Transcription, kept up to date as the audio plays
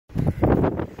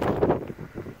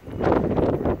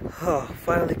Oh,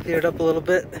 finally cleared up a little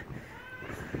bit.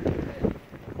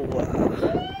 Wow.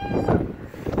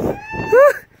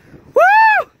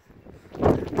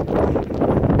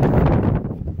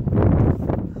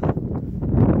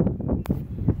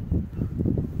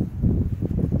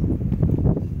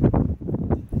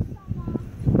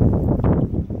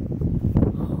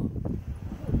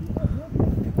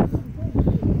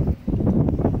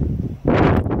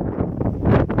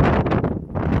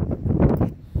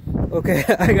 Okay,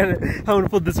 I'm gonna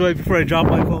put this away before I drop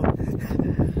my phone.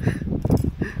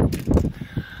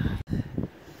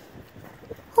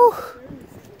 Whew.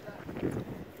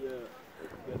 Yeah,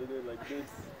 gotta do it like this.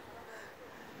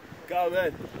 Go,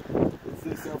 man. Let's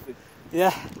do a selfie.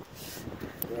 Yeah.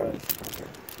 Right.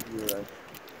 You're right.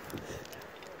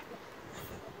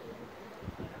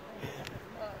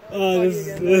 Oh, this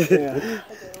is... Yeah.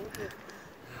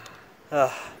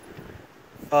 Oh,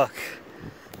 fuck.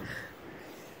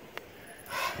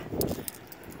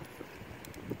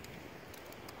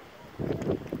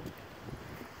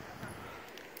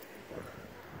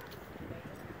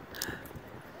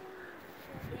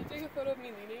 Take a photo of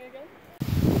me leaning again?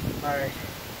 Alright,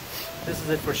 this is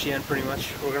it for Xi'an pretty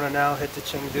much. We're gonna now head to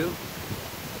Chengdu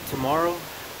tomorrow,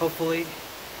 hopefully.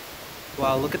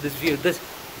 Wow, look at this view. This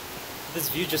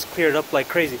view just cleared up like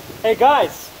crazy. Hey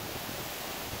guys!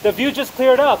 The view just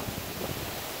cleared up!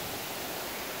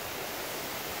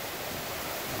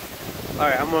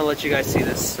 Alright, I'm gonna let you guys see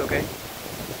this, okay?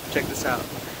 Check this out.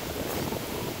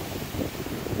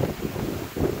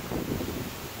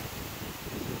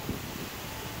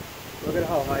 Look at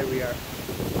how high we are.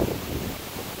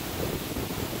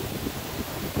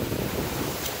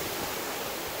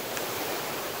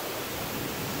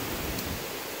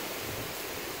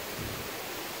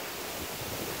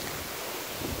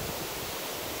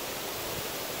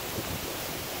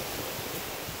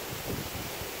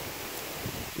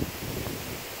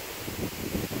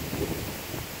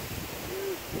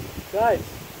 Guys!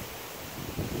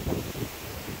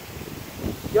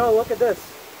 Yo, look at this!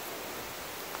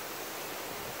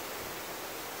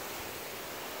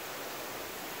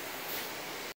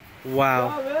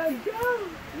 Wow. Go, man, go!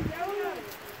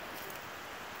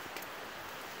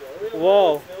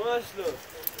 Whoa!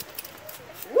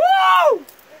 Woo!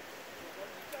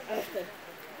 This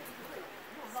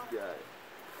guy.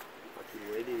 Fucking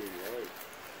waiting in line.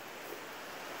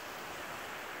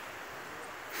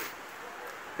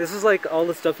 This is like all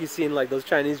the stuff you see in like those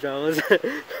Chinese dramas.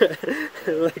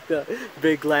 Like the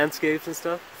big landscapes and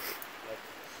stuff.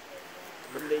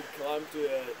 When they climb to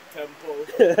a temple.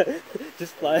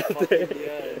 Just fly up there.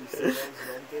 Yeah, and you see those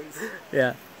mountains.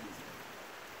 Yeah.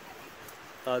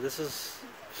 This is...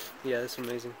 Yeah, this is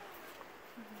amazing.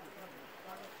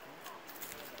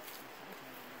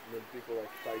 And then people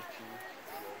like Tai Chi.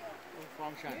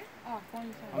 Mt.Hua Shan.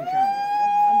 Mt.Hua Shan.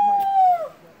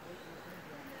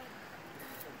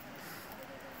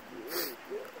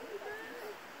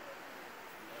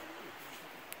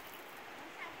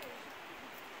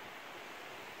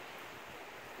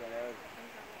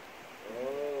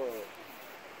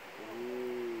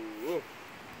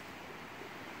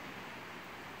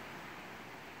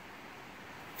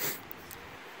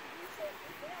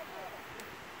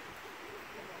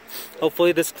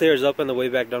 Hopefully this clears up on the way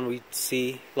back down we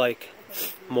see like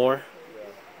more.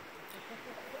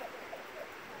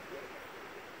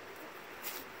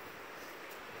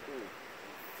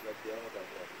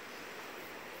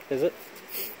 Is it?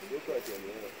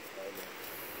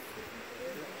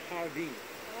 Hardin.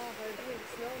 Oh, Hardin,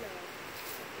 snow now.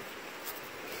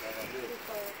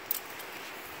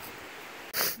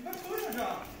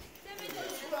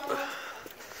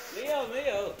 没有没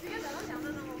有。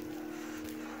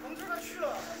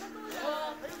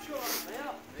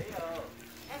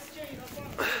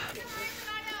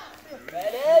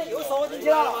有手进去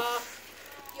了吗？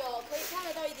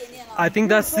 I think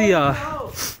that's the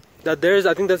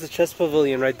I think that's the chess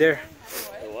pavilion right there.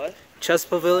 The what? Chess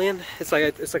pavilion. It's like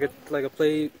a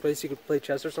place you could play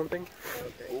chess or something.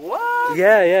 What?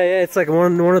 Yeah. It's like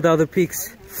one of the other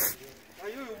peaks.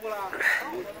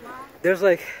 There's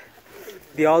like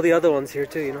all the other ones here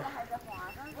too, you know.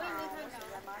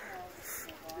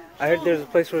 I heard there's a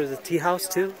place where there's a tea house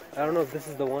too. I don't know if this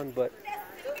is the one, but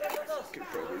Could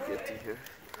probably get to here.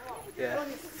 yeah.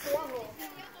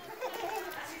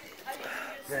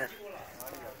 Man.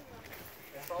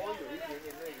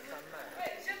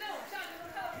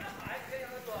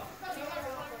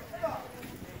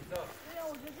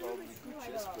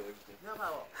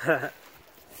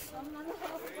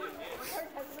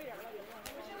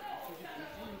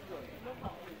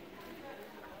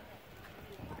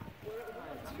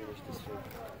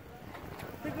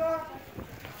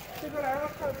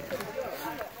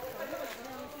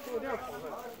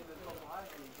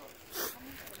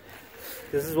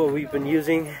 This is what we've been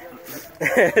using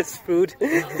as food.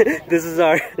 This is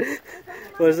our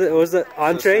what was it?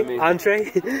 Entree?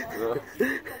 Entree?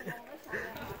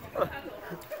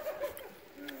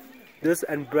 This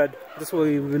and bread. This is what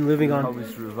we've been living on. How we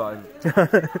survive.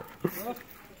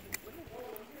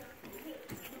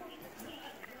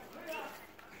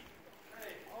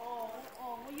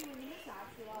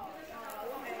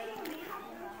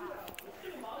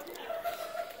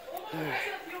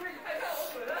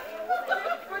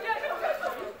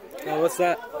 Oh, what's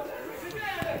that?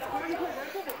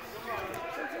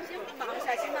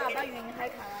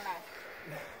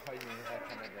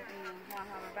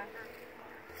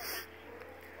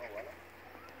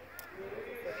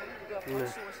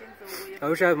 I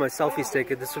wish I had my selfie stick.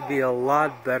 This would be a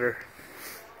lot better.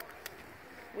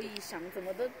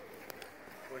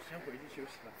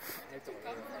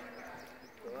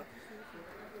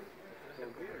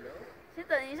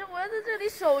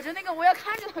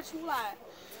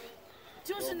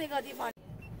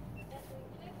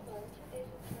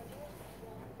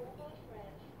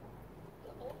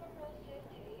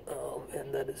 Oh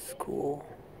man, that is cool.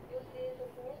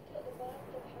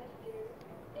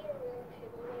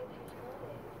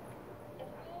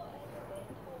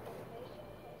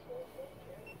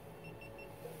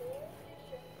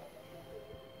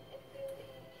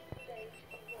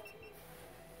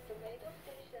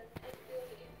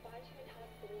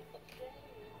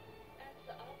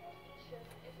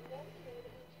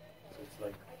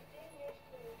 Like,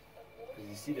 cause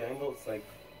you see the angle, it's like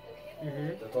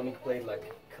the tonic plate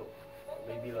like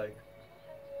maybe like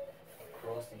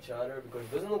across each other, because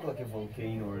it doesn't look like a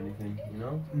volcano or anything, you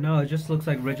know? No, it just looks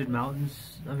like rigid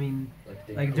mountains. I mean,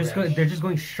 like they're just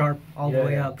going sharp all the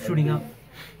way up, like shooting up.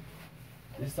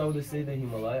 This is how they say the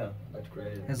Himalaya got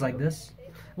created. It's like this.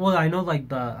 Well, I know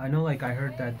like I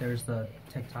heard that there's the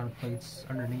tectonic plates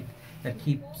underneath that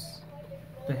keeps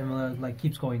the Himalaya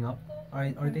keeps going up.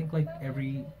 I think like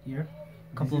every year,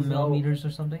 a couple of millimeters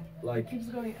or something. Like Keeps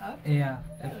going up. Yeah,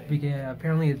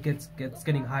 apparently it gets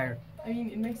getting higher. I mean,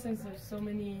 it makes sense. There's so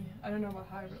many. I don't know about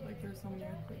high, but like there's so many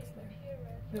earthquakes there.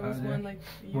 There was one like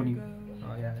a year ago.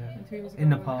 Oh yeah, and 3 years ago in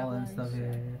Nepal and avalanche. stuff.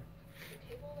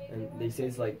 Yeah. And they say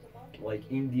it's like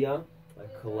India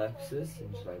like collapses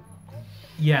and just like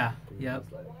Yeah. Yep.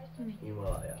 it's like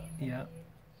Himalaya. Yep.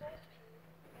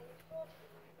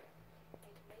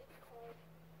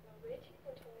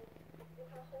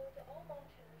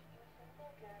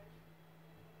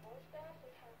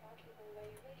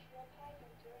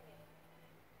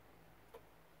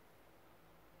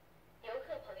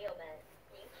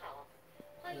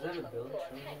 Is that a village?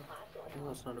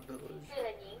 No, it's not a village.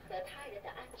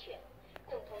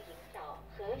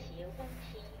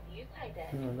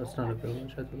 No, that's not a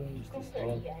village. I thought that was just a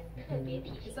swamp.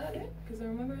 Is that it? Because I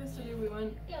remember yesterday we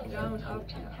went down up.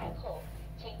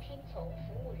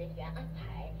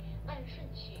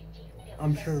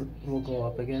 I'm sure we'll go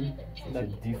up again. It's a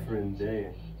different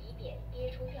day.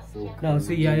 So No,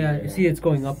 see, yeah. You see, it's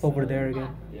going up over there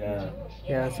again. yeah.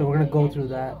 Yeah, so we're gonna go through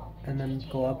that and then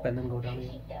go up and then go down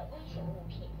again.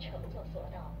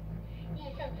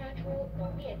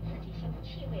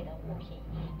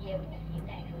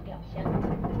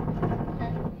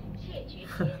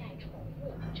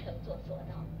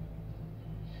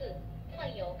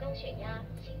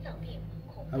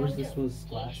 I wish this was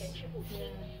glass.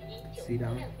 See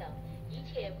down.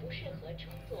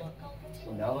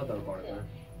 Now what about it?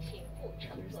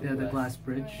 Yeah, the glass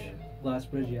bridge. Glass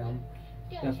bridge, yeah. I'm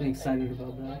definitely excited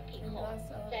about that. And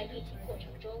last elevator.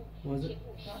 What was it?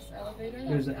 Last elevator.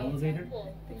 There's an elevator?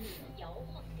 I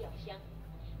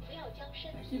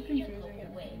keep confusing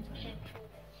everything.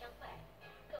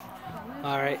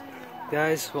 Alright,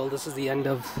 guys, well, this is the end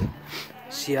of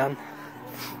Xi'an.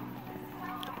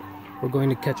 We're going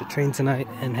to catch a train tonight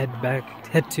and head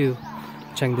to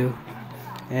Chengdu,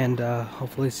 and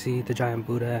hopefully see the giant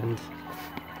Buddha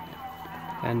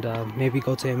and maybe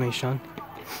go to Mt.Hua Shan.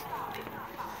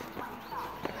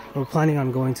 We're planning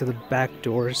on going to the back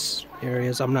doors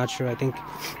areas. I'm not sure. I think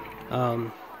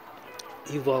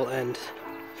Yuval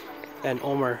and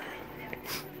Omar,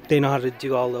 they know how to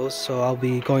do all those, so I'll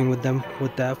be going with them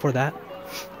for that.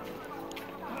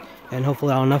 And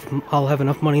hopefully I'll have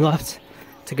enough money left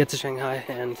to get to Shanghai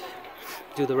and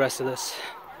do the rest of this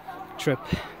trip.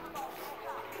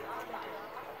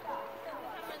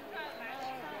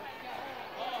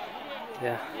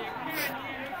 Yeah.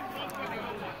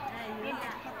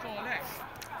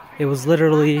 It was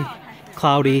literally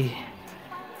cloudy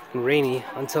and rainy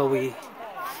until we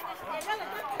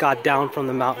got down from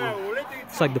the mountain.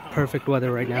 like the perfect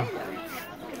weather right now.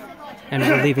 And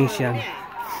we're leaving Xi'an.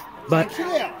 But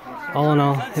all in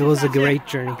all, it was a great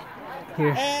journey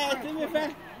here.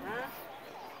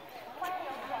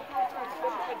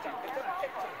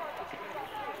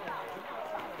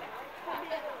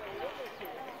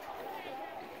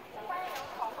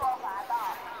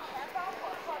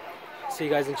 See you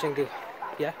guys in Chengdu.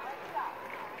 Yeah?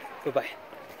 Bye-bye.